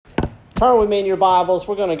Turn with me in your Bibles.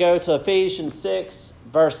 We're going to go to Ephesians 6,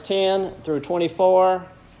 verse 10 through 24.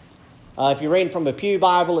 If you're reading from a Pew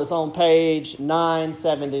Bible, it's on page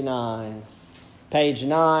 979. Page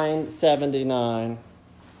 979.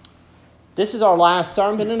 This is our last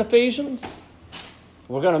sermon in Ephesians.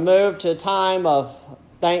 We're going to move to a time of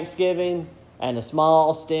Thanksgiving and a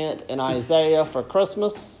small stint in Isaiah for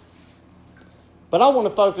Christmas. But I want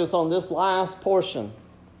to focus on this last portion.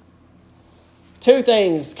 Two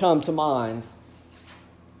things come to mind.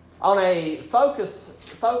 On a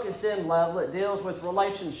focused-in level, it deals with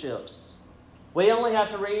relationships. We only have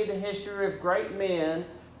to read the history of great men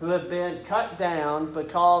who have been cut down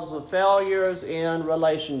because of failures in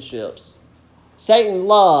relationships. Satan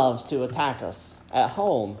loves to attack us at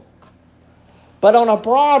home. But on a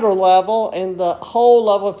broader level, in the whole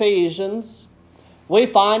of Ephesians, we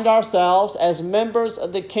find ourselves as members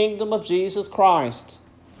of the kingdom of Jesus Christ.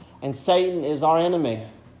 And Satan is our enemy.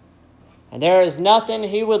 And there is nothing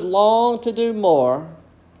he would long to do more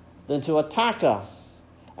than to attack us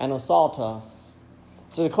and assault us.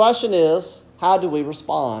 So the question is, how do we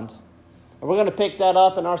respond? And we're going to pick that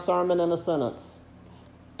up in our sermon in a sentence.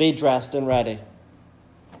 Be dressed and ready.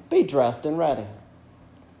 Be dressed and ready.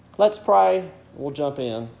 Let's pray. We'll jump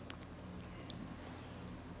in.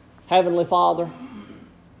 Heavenly Father,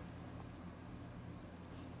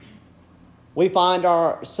 we find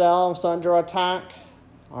ourselves under attack,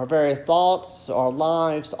 our very thoughts, our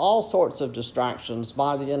lives, all sorts of distractions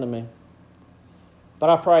by the enemy. But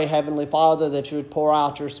I pray, Heavenly Father, that you would pour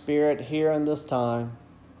out your Spirit here in this time,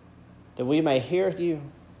 that we may hear you,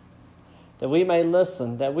 that we may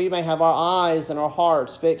listen, that we may have our eyes and our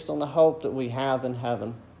hearts fixed on the hope that we have in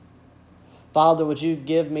heaven. Father, would you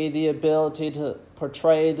give me the ability to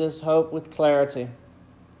portray this hope with clarity?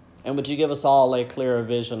 And would you give us all a clearer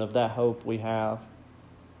vision of that hope we have?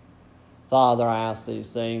 Father, I ask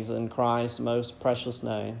these things in Christ's most precious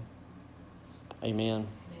name. Amen.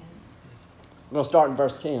 I'm going to start in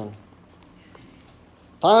verse 10.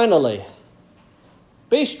 Finally,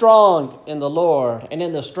 be strong in the Lord and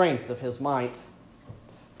in the strength of his might.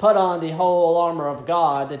 Put on the whole armor of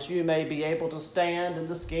God that you may be able to stand in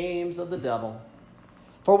the schemes of the devil.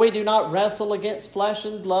 For we do not wrestle against flesh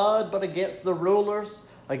and blood, but against the rulers,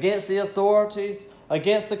 against the authorities,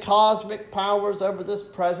 against the cosmic powers over this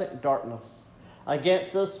present darkness,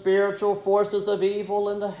 against the spiritual forces of evil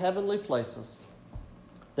in the heavenly places.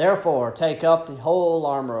 Therefore, take up the whole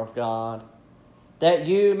armor of God, that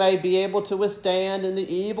you may be able to withstand in the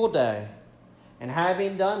evil day, and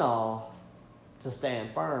having done all, to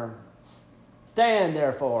stand firm. Stand,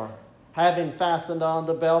 therefore, having fastened on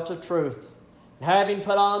the belt of truth, and having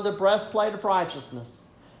put on the breastplate of righteousness,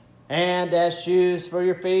 and as shoes for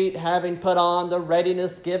your feet, having put on the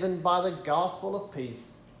readiness given by the gospel of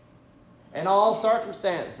peace. In all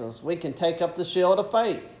circumstances, we can take up the shield of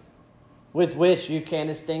faith, with which you can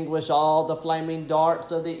extinguish all the flaming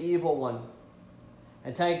darts of the evil one,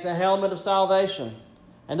 and take the helmet of salvation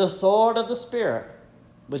and the sword of the Spirit,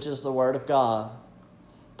 which is the word of God,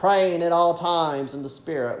 praying at all times in the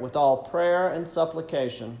Spirit with all prayer and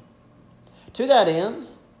supplication. To that end,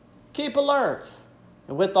 keep alert,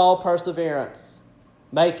 and with all perseverance,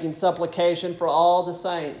 making supplication for all the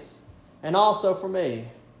saints, and also for me,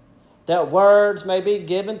 that words may be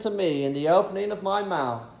given to me in the opening of my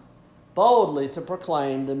mouth, boldly to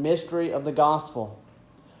proclaim the mystery of the gospel,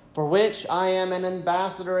 for which I am an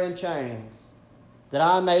ambassador in chains, that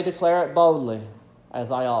I may declare it boldly,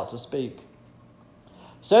 as I ought to speak.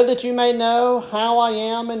 So that you may know how I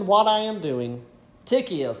am and what I am doing,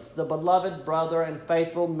 Tychicus, the beloved brother and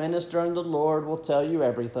faithful minister in the Lord, will tell you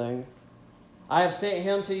everything. I have sent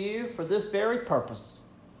him to you for this very purpose,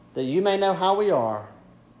 that you may know how we are,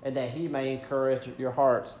 and that he may encourage your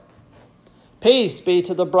heart. Peace be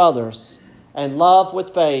to the brothers, and love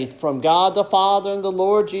with faith from God the Father and the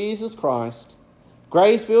Lord Jesus Christ.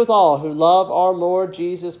 Grace be with all who love our Lord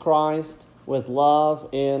Jesus Christ with love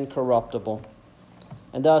incorruptible.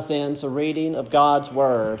 And thus ends a reading of God's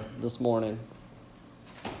Word this morning.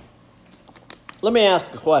 Let me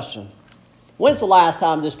ask a question. When's the last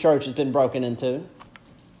time this church has been broken into?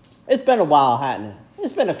 It's been a while, hasn't it?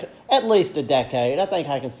 It's been at least a decade. I think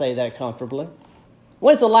I can say that comfortably.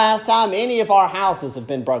 When's the last time any of our houses have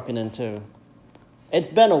been broken into? It's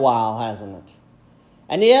been a while, hasn't it?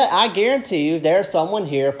 And yet, I guarantee you there's someone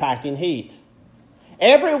here packing heat.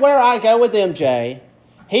 Everywhere I go with MJ,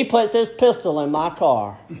 he puts his pistol in my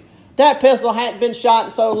car. That pistol hadn't been shot in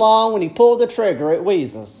so long, when he pulled the trigger, it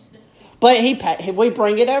wheezes. But we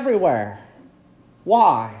bring it everywhere.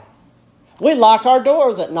 Why? We lock our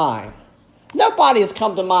doors at night. Nobody has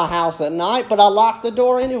come to my house at night, but I lock the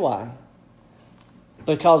door anyway.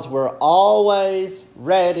 Because we're always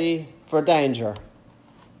ready for danger.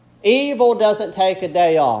 Evil doesn't take a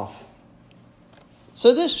day off.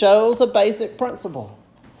 So this shows a basic principle,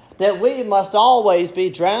 that we must always be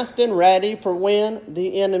dressed and ready for when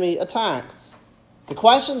the enemy attacks. The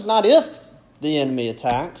question is not if the enemy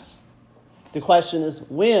attacks. The question is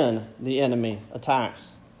when the enemy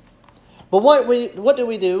attacks. But what do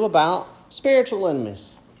we do about spiritual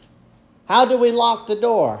enemies? How do we lock the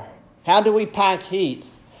door? How do we pack heat?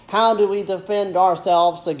 How do we defend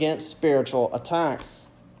ourselves against spiritual attacks?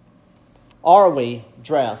 Are we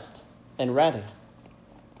dressed and ready?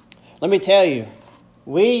 Let me tell you,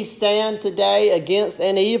 we stand today against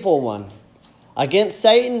an evil one, against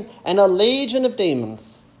Satan and a legion of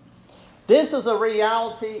demons. This is a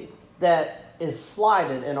reality that is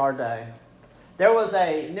slighted in our day. There was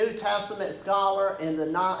a New Testament scholar in the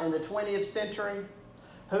 20th century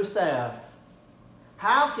who said,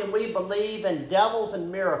 "How can we believe in devils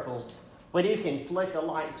and miracles when you can flick a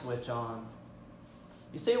light switch on?"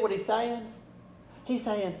 You see what he's saying? He's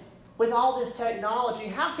saying, with all this technology,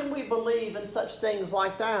 how can we believe in such things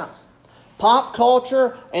like that? Pop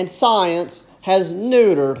culture and science has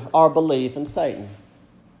neutered our belief in Satan.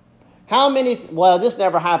 This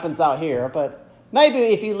never happens out here, but maybe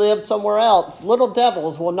if you lived somewhere else, little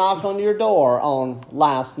devils will knock on your door on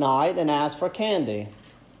last night and ask for candy.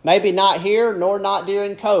 Maybe not here, nor not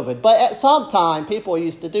during COVID, but at some time people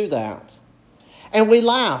used to do that. And we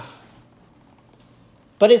laugh.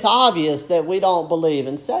 But it's obvious that we don't believe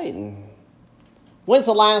in Satan. When's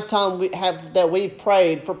the last time we've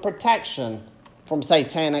prayed for protection from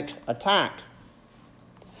satanic attack?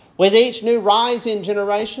 With each new rising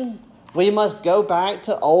generation, we must go back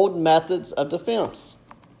to old methods of defense.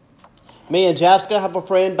 Me and Jessica have a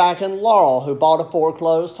friend back in Laurel who bought a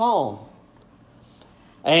foreclosed home.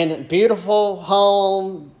 And beautiful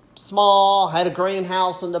home, small, had a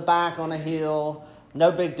greenhouse in the back on a hill,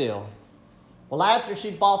 no big deal. Well, after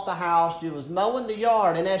she bought the house, she was mowing the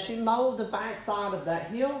yard, and as she mowed the backside of that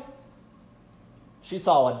hill, she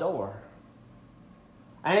saw a door.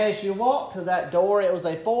 And as she walked to that door, it was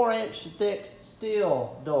a 4-inch thick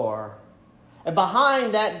steel door. And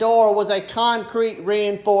behind that door was a concrete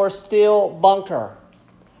reinforced steel bunker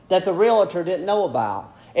that the realtor didn't know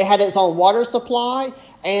about. It had its own water supply,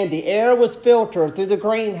 and the air was filtered through the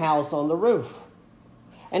greenhouse on the roof.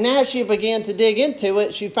 And as she began to dig into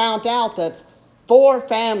it, she found out that 4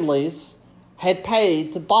 families had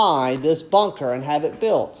paid to buy this bunker and have it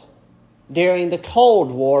built during the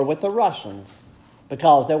Cold War with the Russians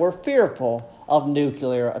because they were fearful of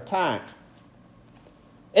nuclear attack.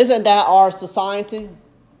 Isn't that our society?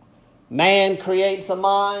 Man creates a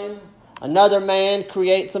mine, another man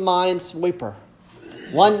creates a minesweeper.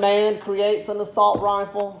 One man creates an assault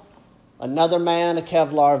rifle, another man a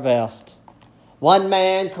Kevlar vest. One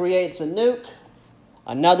man creates a nuke,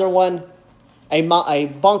 another one a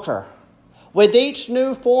bunker. With each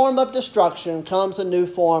new form of destruction comes a new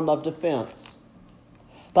form of defense.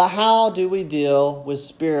 But how do we deal with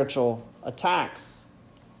spiritual attacks?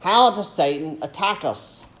 How does Satan attack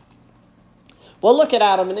us? Well, look at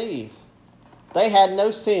Adam and Eve. They had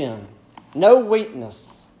no sin, no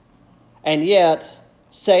weakness, and yet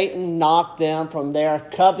Satan knocked them from their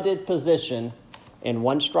coveted position in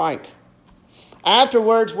one strike.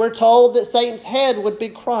 Afterwards, we're told that Satan's head would be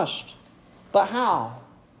crushed. But how?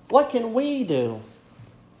 What can we do?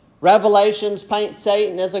 Revelations paints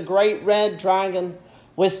Satan as a great red dragon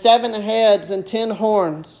with 7 heads and 10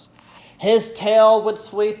 horns. His tail would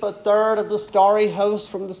sweep a third of the starry host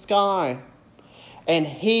from the sky. And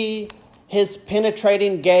his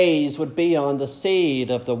penetrating gaze would be on the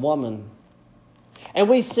seed of the woman. And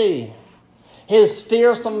we see his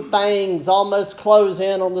fearsome fangs almost close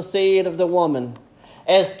in on the seed of the woman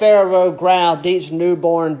as Pharaoh grabbed each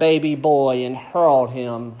newborn baby boy and hurled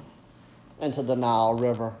him into the Nile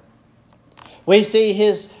River. We see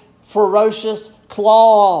his ferocious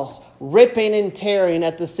claws ripping and tearing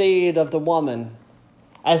at the seed of the woman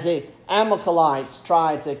as the Amalekites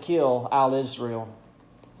tried to kill Al-Israel,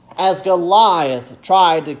 as Goliath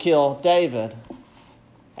tried to kill David,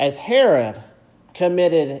 as Herod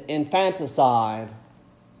committed infanticide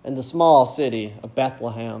in the small city of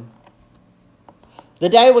Bethlehem. The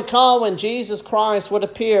day would come when Jesus Christ would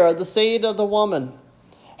appear, the seed of the woman.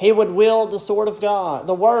 He would wield the sword of God,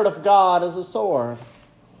 the word of God as a sword.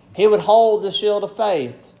 He would hold the shield of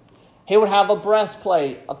faith. He would have a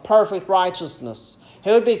breastplate of perfect righteousness. He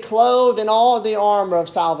would be clothed in all the armor of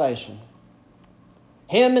salvation.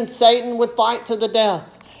 Him and Satan would fight to the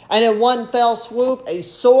death, and in one fell swoop, a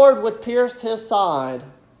sword would pierce his side,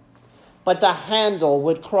 but the handle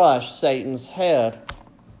would crush Satan's head.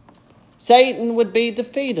 Satan would be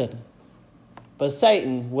defeated, but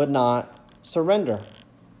Satan would not surrender.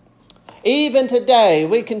 Even today,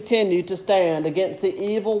 we continue to stand against the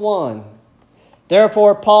evil one.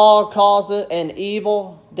 Therefore, Paul calls it an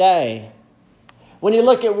evil day. When you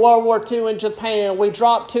look at World War II in Japan, we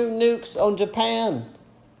dropped 2 nukes on Japan,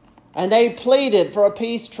 and they pleaded for a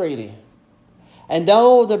peace treaty. And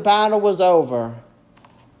though the battle was over,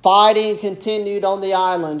 fighting continued on the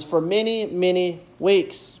islands for many, many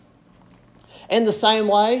weeks. In the same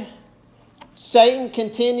way, Satan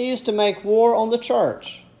continues to make war on the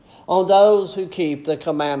church, on those who keep the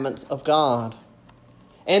commandments of God.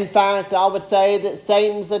 In fact, I would say that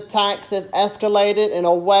Satan's attacks have escalated in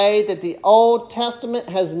a way that the Old Testament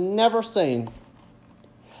has never seen.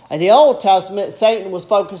 In the Old Testament, Satan was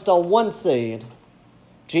focused on one seed,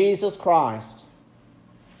 Jesus Christ.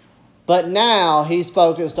 But now he's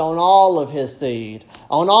focused on all of his seed,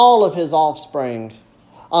 on all of his offspring,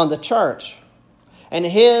 on the church. And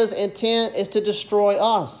his intent is to destroy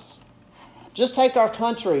us. Just take our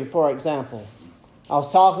country, for example. I was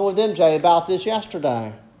talking with MJ about this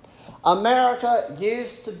yesterday. America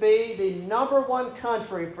used to be the number 1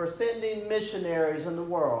 country for sending missionaries in the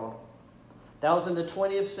world. That was in the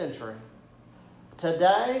 20th century.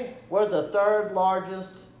 Today, we're the 3rd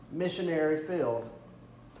largest missionary field.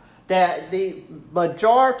 That the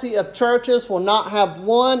majority of churches will not have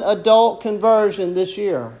 1 adult conversion this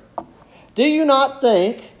year. Do you not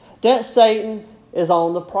think that Satan is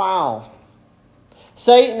on the prowl?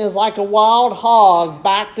 Satan is like a wild hog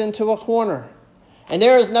backed into a corner, and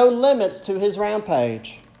there is no limits to his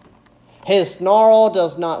rampage. His snarl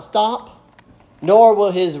does not stop, nor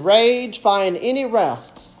will his rage find any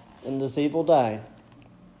rest in this evil day.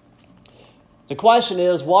 The question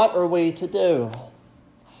is, what are we to do?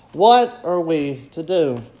 What are we to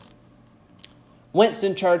do?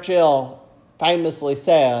 Winston Churchill famously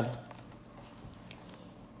said,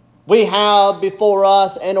 "We have before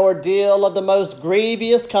us an ordeal of the most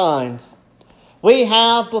grievous kind. We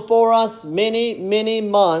have before us many, many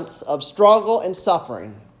months of struggle and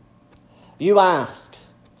suffering. You ask,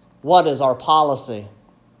 what is our policy?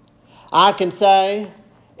 I can say,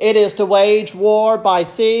 it is to wage war by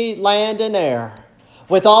sea, land, and air,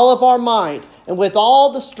 with all of our might and with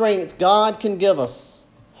all the strength God can give us,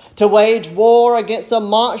 to wage war against a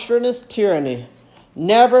monstrous tyranny,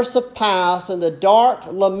 never surpassed in the dark,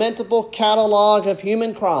 lamentable catalog of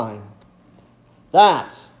human crime.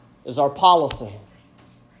 That is our policy.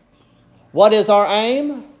 What is our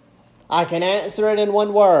aim? I can answer it in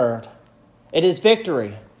one word. It is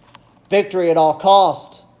victory. Victory at all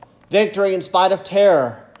cost. Victory in spite of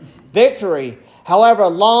terror. Victory, however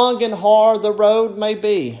long and hard the road may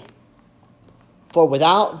be. For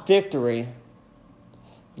without victory,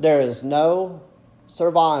 there is no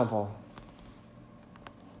survival.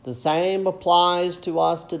 The same applies to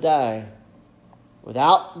us today.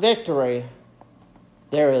 Without victory,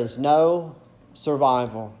 there is no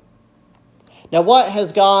survival. Now, what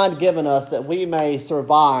has God given us that we may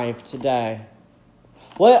survive today?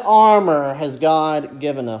 What armor has God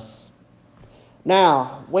given us?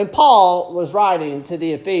 Now, when Paul was writing to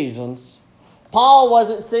the Ephesians, Paul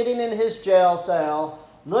wasn't sitting in his jail cell,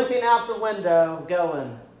 looking out the window,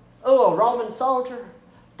 going, "Oh, a Roman soldier?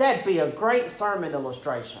 That'd be a great sermon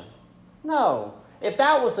illustration." No. If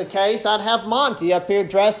that was the case, I'd have Monty up here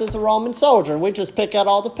dressed as a Roman soldier, and we'd just pick out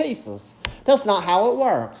all the pieces. That's not how it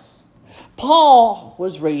works. Paul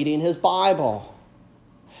was reading his Bible.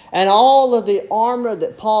 And all of the armor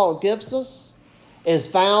that Paul gives us is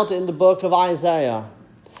found in the book of Isaiah.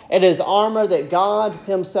 It is armor that God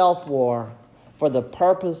himself wore for the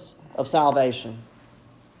purpose of salvation.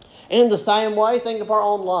 In the same way, think of our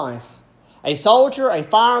own life. A soldier, a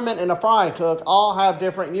fireman, and a fry cook all have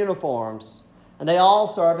different uniforms, and they all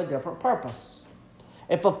serve a different purpose.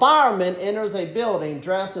 If a fireman enters a building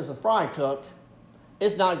dressed as a fry cook,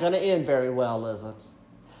 it's not going to end very well, is it?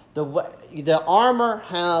 The armor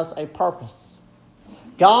has a purpose.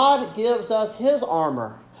 God gives us his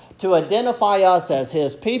armor to identify us as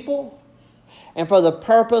his people and for the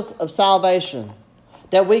purpose of salvation,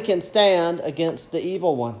 that we can stand against the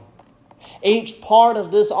evil one. Each part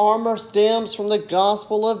of this armor stems from the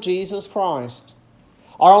gospel of Jesus Christ,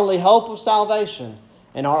 our only hope of salvation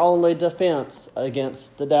and our only defense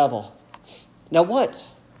against the devil. Now, what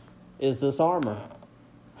is this armor?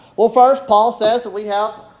 Well, first, Paul says that we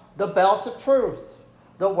have the belt of truth,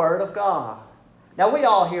 the Word of God. Now,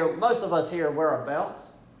 most of us here wear a belt.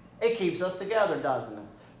 It keeps us together, doesn't it?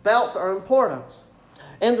 Belts are important.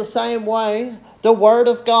 In the same way, the Word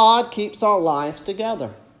of God keeps our lives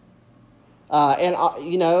together.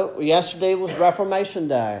 Yesterday was Reformation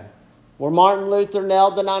Day. where Martin Luther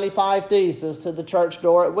nailed the 95 Theses to the church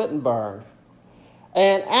door at Wittenberg.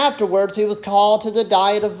 And afterwards, he was called to the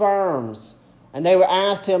Diet of Worms, and they were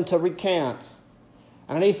asked him to recant.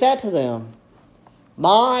 And he said to them,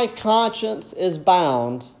 "My conscience is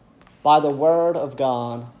bound by the word of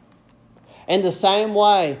God." In the same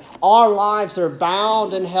way, our lives are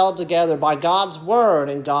bound and held together by God's word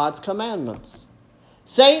and God's commandments.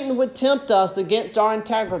 Satan would tempt us against our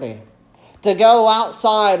integrity to go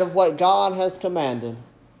outside of what God has commanded.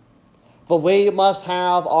 But we must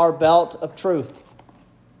have our belt of truth.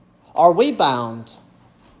 Are we bound?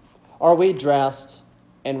 Are we dressed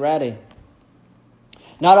and ready?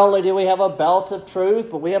 Not only do we have a belt of truth,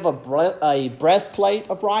 but we have a breastplate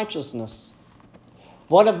of righteousness.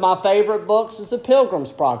 One of my favorite books is The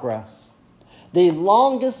Pilgrim's Progress. The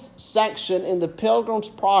longest section in The Pilgrim's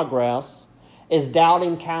Progress is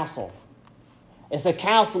Doubting Castle. It's a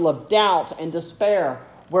castle of doubt and despair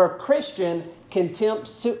where a Christian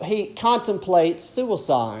contemplates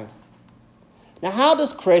suicide. Now, how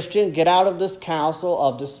does Christian get out of this castle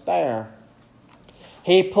of despair?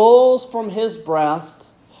 He pulls from his breast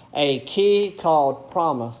a key called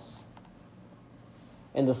promise.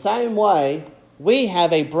 In the same way, we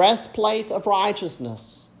have a breastplate of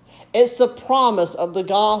righteousness. It's the promise of the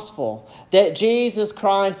gospel that Jesus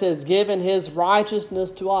Christ has given his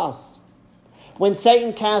righteousness to us. When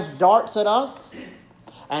Satan casts darts at us,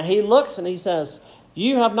 and he looks and he says,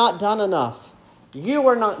 "You have not done enough. You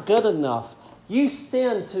are not good enough. You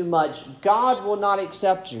sin too much. God will not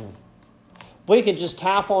accept you." We can just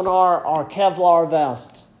tap on our Kevlar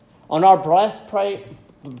vest, on our breastplate,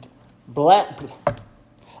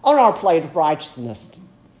 on our plate of righteousness.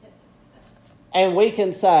 And we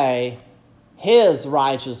can say, his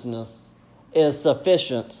righteousness is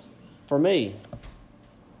sufficient for me.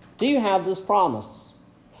 Do you have this promise?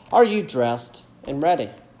 Are you dressed and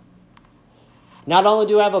ready? Not only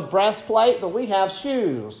do we have a breastplate, but we have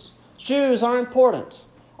shoes. Shoes are important.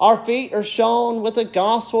 Our feet are shown with the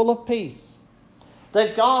gospel of peace.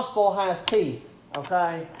 The gospel has teeth,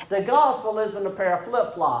 okay? The gospel isn't a pair of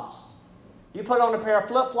flip-flops. You put on a pair of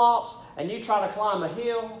flip-flops and you try to climb a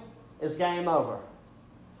hill, it's game over.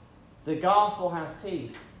 The gospel has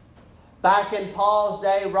teeth. Back in Paul's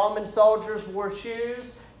day, Roman soldiers wore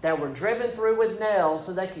shoes that were driven through with nails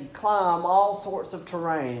so they could climb all sorts of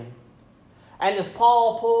terrain. And as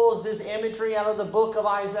Paul pulls this imagery out of the book of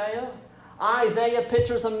Isaiah, Isaiah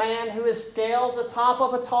pictures a man who has scaled the top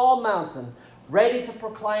of a tall mountain, ready to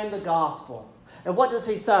proclaim the gospel. And what does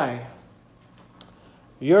he say?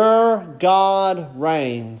 Your God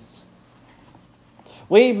reigns.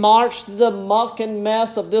 We march through the muck and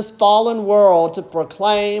mess of this fallen world to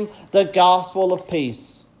proclaim the gospel of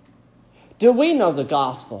peace. Do we know the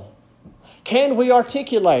gospel? Can we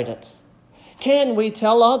articulate it? Can we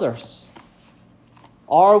tell others?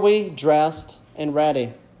 Are we dressed and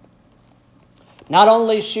ready? Not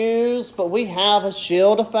only shoes, but we have a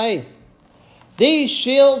shield of faith. These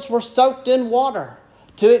shields were soaked in water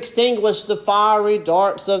to extinguish the fiery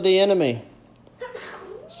darts of the enemy.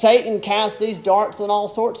 Satan casts these darts in all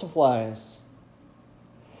sorts of ways.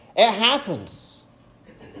 It happens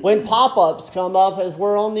when pop-ups come up as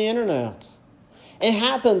we're on the internet. It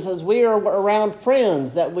happens as we are around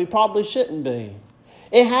friends that we probably shouldn't be.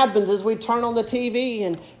 It happens as we turn on the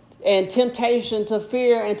TV and temptation to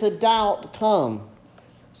fear and to doubt come.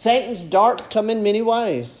 Satan's darts come in many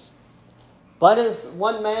ways. But as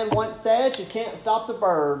one man once said, you can't stop the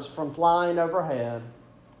birds from flying overhead.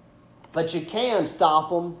 But you can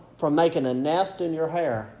stop them from making a nest in your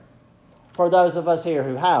hair. For those of us here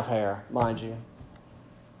who have hair, mind you.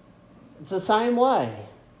 It's the same way.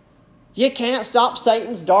 You can't stop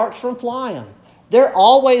Satan's darts from flying. They're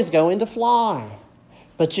always going to fly.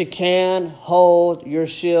 But you can hold your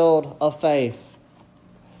shield of faith.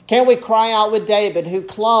 Can we cry out with David, who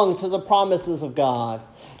clung to the promises of God?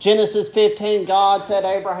 Genesis 15, God said,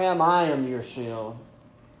 Abraham, I am your shield.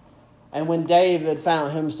 And when David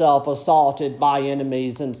found himself assaulted by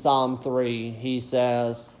enemies in Psalm 3, he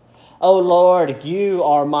says, O Lord, you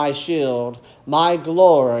are my shield, my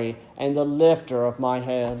glory, and the lifter of my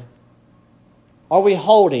head. Are we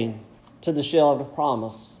holding to the shield of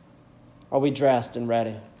promise? Are we dressed and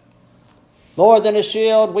ready? More than a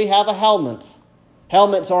shield, we have a helmet.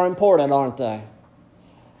 Helmets are important, aren't they?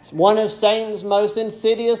 One of Satan's most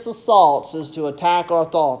insidious assaults is to attack our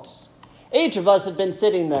thoughts. Each of us have been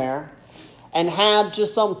sitting there and had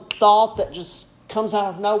just some thought that just comes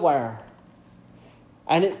out of nowhere.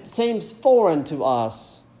 And it seems foreign to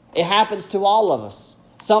us. It happens to all of us.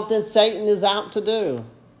 Something Satan is out to do.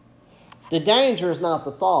 The danger is not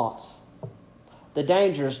the thought. The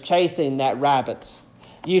danger is chasing that rabbit.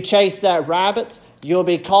 You chase that rabbit, you'll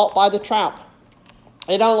be caught by the trap.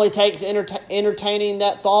 It only takes entertaining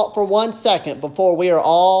that thought for 1 second before we are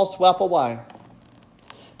all swept away.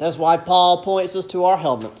 That's why Paul points us to our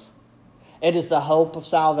helmet. It is the hope of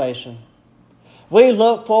salvation. We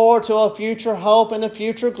look forward to a future hope and a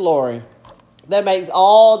future glory that makes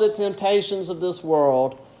all the temptations of this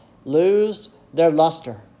world lose their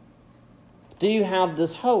luster. Do you have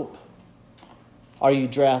this hope? Are you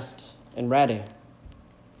dressed and ready?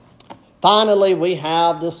 Finally, we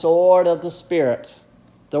have the sword of the Spirit,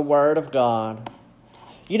 the Word of God.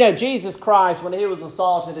 You know, Jesus Christ, when he was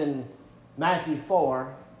assaulted in Matthew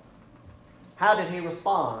 4, how did he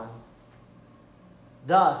respond?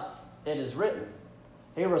 Thus it is written.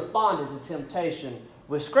 He responded to temptation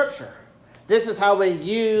with Scripture. This is how we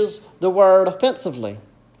use the Word offensively.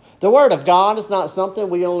 The Word of God is not something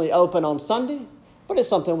we only open on Sunday, but it's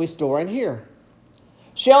something we store in here.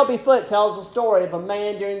 Shelby Foote tells a story of a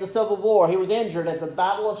man during the Civil War. He was injured at the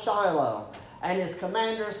Battle of Shiloh, and his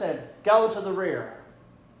commander said, "Go to the rear."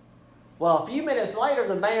 Well, a few minutes later,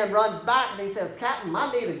 the man runs back and he says, "Captain,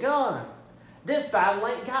 I need a gun. This battle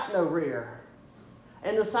ain't got no rear."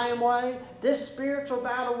 In the same way, this spiritual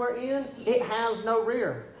battle we're in, it has no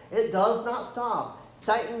rear. It does not stop.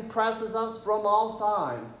 Satan presses us from all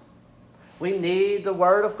sides. We need the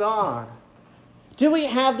Word of God. Do we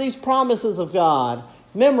have these promises of God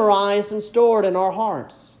memorized and stored in our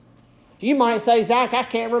hearts? You might say, "Zach, I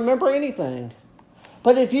can't remember anything."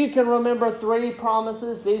 But if you can remember 3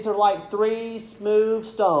 promises, these are like 3 smooth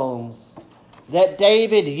stones that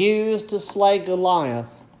David used to slay Goliath.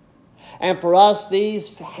 And for us,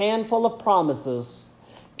 these handful of promises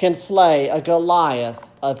can slay a Goliath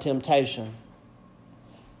of temptation.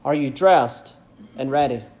 Are you dressed and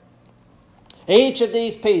ready? Each of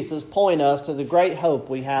these pieces point us to the great hope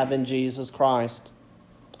we have in Jesus Christ.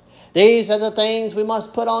 These are the things we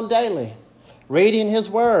must put on daily. Reading His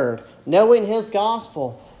Word, knowing His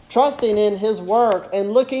gospel, trusting in His work,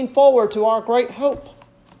 and looking forward to our great hope.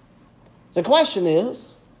 The question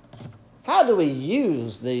is, how do we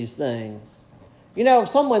use these things? You know, if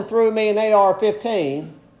someone threw me an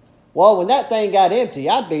AR-15, well, when that thing got empty,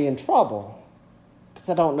 I'd be in trouble because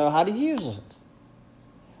I don't know how to use it.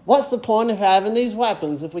 What's the point of having these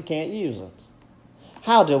weapons if we can't use it?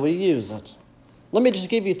 How do we use it? Let me just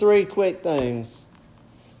give you 3 quick things.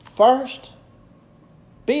 First,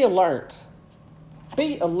 be alert.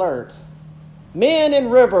 Be alert. Men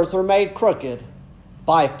and rivers are made crooked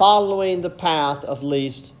by following the path of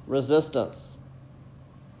least resistance.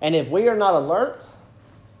 And if we are not alert,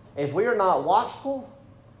 if we are not watchful,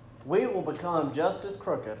 we will become just as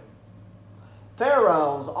crooked.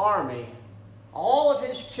 Pharaoh's army, all of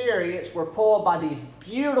his chariots were pulled by these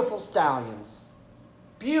beautiful stallions.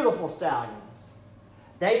 Beautiful stallions.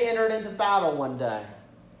 They entered into battle one day,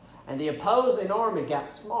 and the opposing army got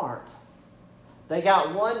smart. They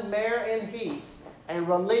got one mare in heat and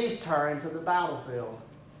released her into the battlefield.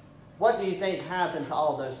 What do you think happened to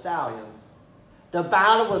all those stallions? The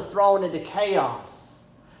battle was thrown into chaos.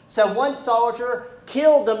 So one soldier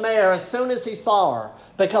killed the mare as soon as he saw her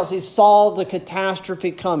because he saw the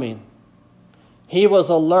catastrophe coming. He was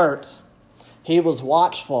alert. He was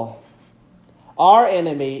watchful. Our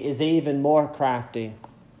enemy is even more crafty,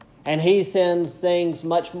 and he sends things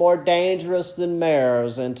much more dangerous than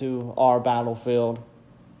mares into our battlefield.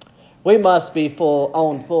 We must be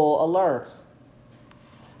on full alert.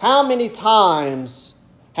 How many times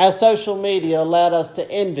has social media led us to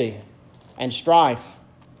envy and strife?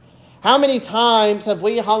 How many times have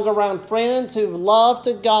we hung around friends who love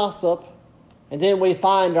to gossip, and then we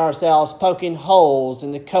find ourselves poking holes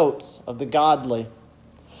in the coats of the godly?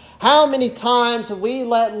 How many times have we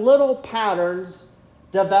let little patterns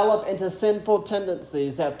develop into sinful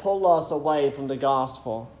tendencies that pull us away from the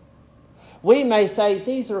gospel? We may say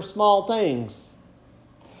these are small things,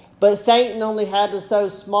 but Satan only had to sow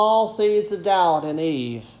small seeds of doubt in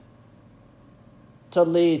Eve to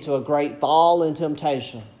lead to a great fall in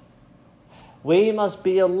temptation. We must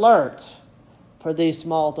be alert for these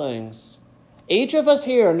small things. Each of us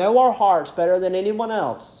here know our hearts better than anyone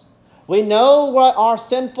else. We know where our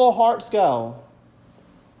sinful hearts go.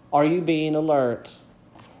 Are you being alert?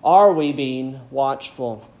 Are we being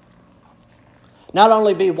watchful? Not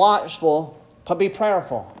only be watchful, but be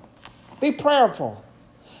prayerful. Be prayerful.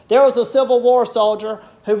 There was a Civil War soldier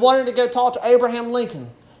who wanted to go talk to Abraham Lincoln.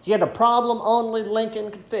 He had a problem only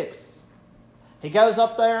Lincoln could fix. He goes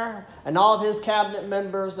up there, and all of his cabinet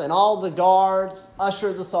members and all the guards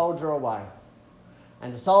usher the soldier away.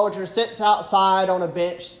 And the soldier sits outside on a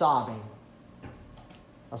bench sobbing.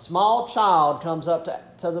 A small child comes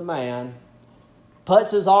up to the man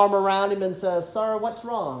puts his arm around him and says, "Sir, what's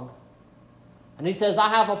wrong?" And he says, "I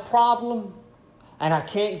have a problem and I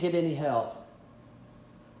can't get any help."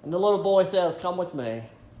 And the little boy says, "Come with me."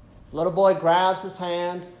 The little boy grabs his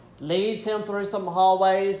hand, leads him through some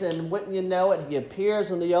hallways, and wouldn't you know it, he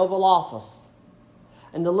appears in the Oval Office.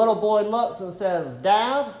 And the little boy looks and says,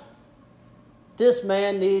 "Dad, this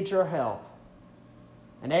man needs your help."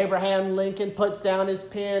 And Abraham Lincoln puts down his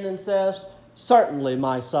pen and says, "Certainly,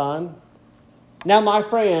 my son. Now, my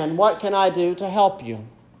friend, what can I do to help you?"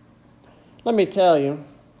 Let me tell you,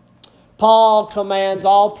 Paul commands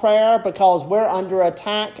all prayer because we're under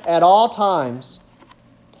attack at all times.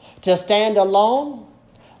 To stand alone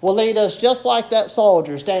will lead us just like that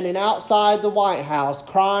soldier standing outside the White House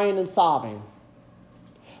crying and sobbing.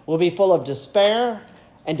 We'll be full of despair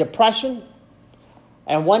and depression,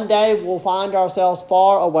 and one day we'll find ourselves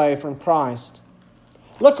far away from Christ.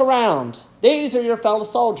 Look around. These are your fellow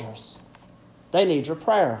soldiers. They need your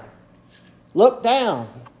prayer. Look down.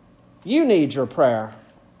 You need your prayer.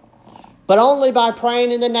 But only by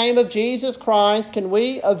praying in the name of Jesus Christ can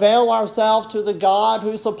we avail ourselves to the God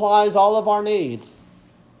who supplies all of our needs.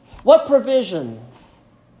 What provision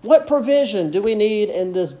do we need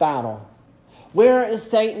in this battle? Where is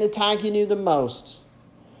Satan attacking you the most?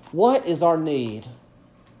 What is our need?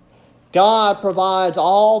 God provides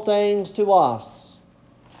all things to us,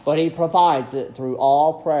 but he provides it through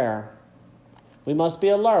all prayer. We must be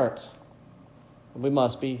alert. We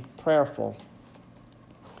must be prayerful.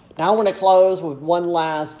 Now I want to close with one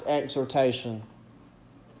last exhortation.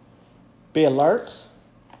 Be alert.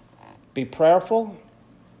 Be prayerful.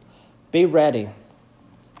 Be ready.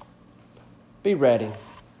 Be ready.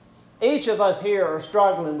 Each of us here are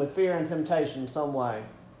struggling with fear and temptation in some way.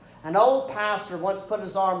 An old pastor once put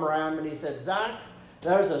his arm around me and he said, "Zach,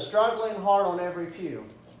 there's a struggling heart on every pew."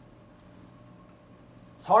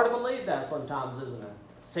 It's hard to believe that sometimes, isn't it?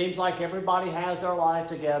 Seems like everybody has their life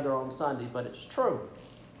together on Sunday, but it's true.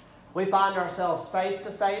 We find ourselves face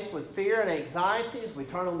to face with fear and anxiety as we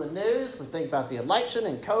turn on the news. We think about the election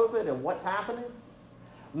and COVID and what's happening.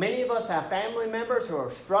 Many of us have family members who are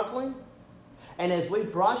struggling. And as we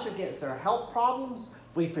brush against their health problems,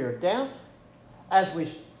 we fear death. As we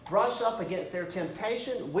brush up against their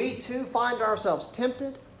temptation, we too find ourselves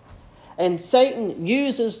tempted. And Satan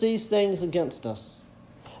uses these things against us.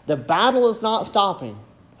 The battle is not stopping.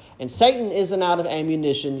 And Satan isn't out of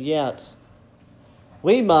ammunition yet.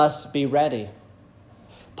 We must be ready.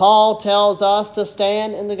 Paul tells us to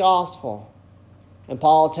stand in the gospel. And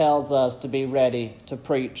Paul tells us to be ready to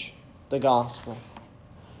preach the gospel.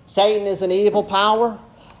 Satan is an evil power,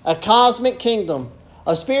 a cosmic kingdom,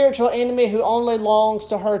 a spiritual enemy who only longs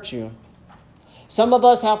to hurt you. Some of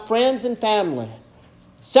us have friends and family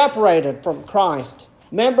separated from Christ,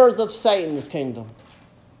 members of Satan's kingdom.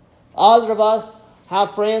 Others of us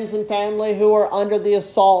have friends and family who are under the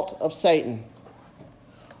assault of Satan.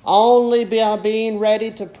 Only by being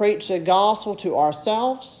ready to preach the gospel to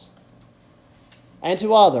ourselves and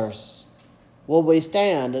to others will we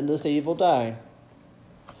stand in this evil day.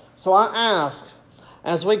 So I ask,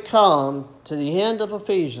 as we come to the end of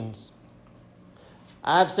Ephesians,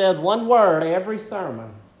 I've said one word every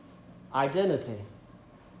sermon: identity.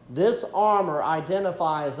 This armor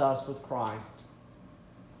identifies us with Christ.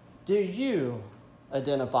 Do you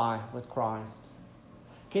identify with Christ?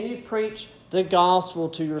 Can you preach the gospel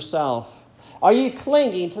to yourself? Are you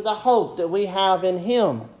clinging to the hope that we have in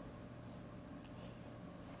Him?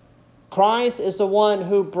 Christ is the one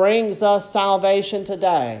who brings us salvation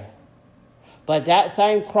today. But that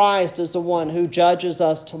same Christ is the one who judges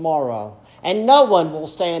us tomorrow. And no one will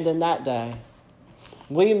stand in that day.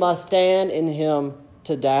 We must stand in Him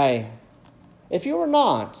today. If you are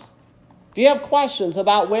not, if you have questions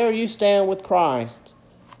about where you stand with Christ,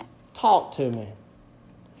 talk to me.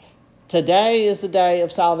 Today is the day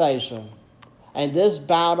of salvation, and this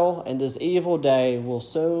battle and this evil day will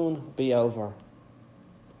soon be over.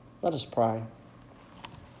 Let us pray.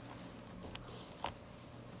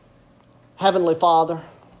 Heavenly Father,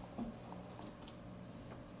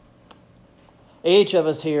 each of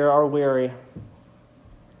us here are weary.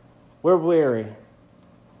 We're weary.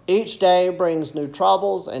 Each day brings new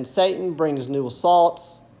troubles, and Satan brings new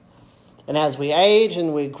assaults. And as we age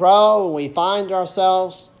and we grow and we find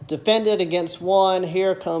ourselves defended against one,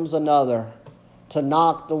 here comes another to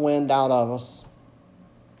knock the wind out of us.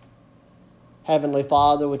 Heavenly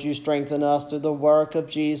Father, would you strengthen us through the work of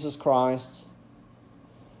Jesus Christ?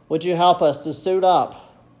 Would you help us to suit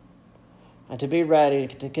up and to be ready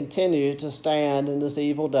to continue to stand in this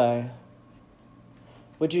evil day?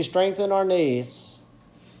 Would you strengthen our needs?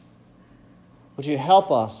 Would you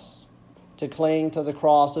help us to cling to the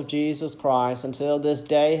cross of Jesus Christ until this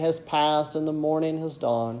day has passed and the morning has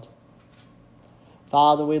dawned.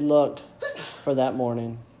 Father, we look for that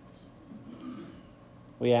morning.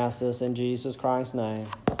 We ask this in Jesus Christ's name.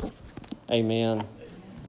 Amen.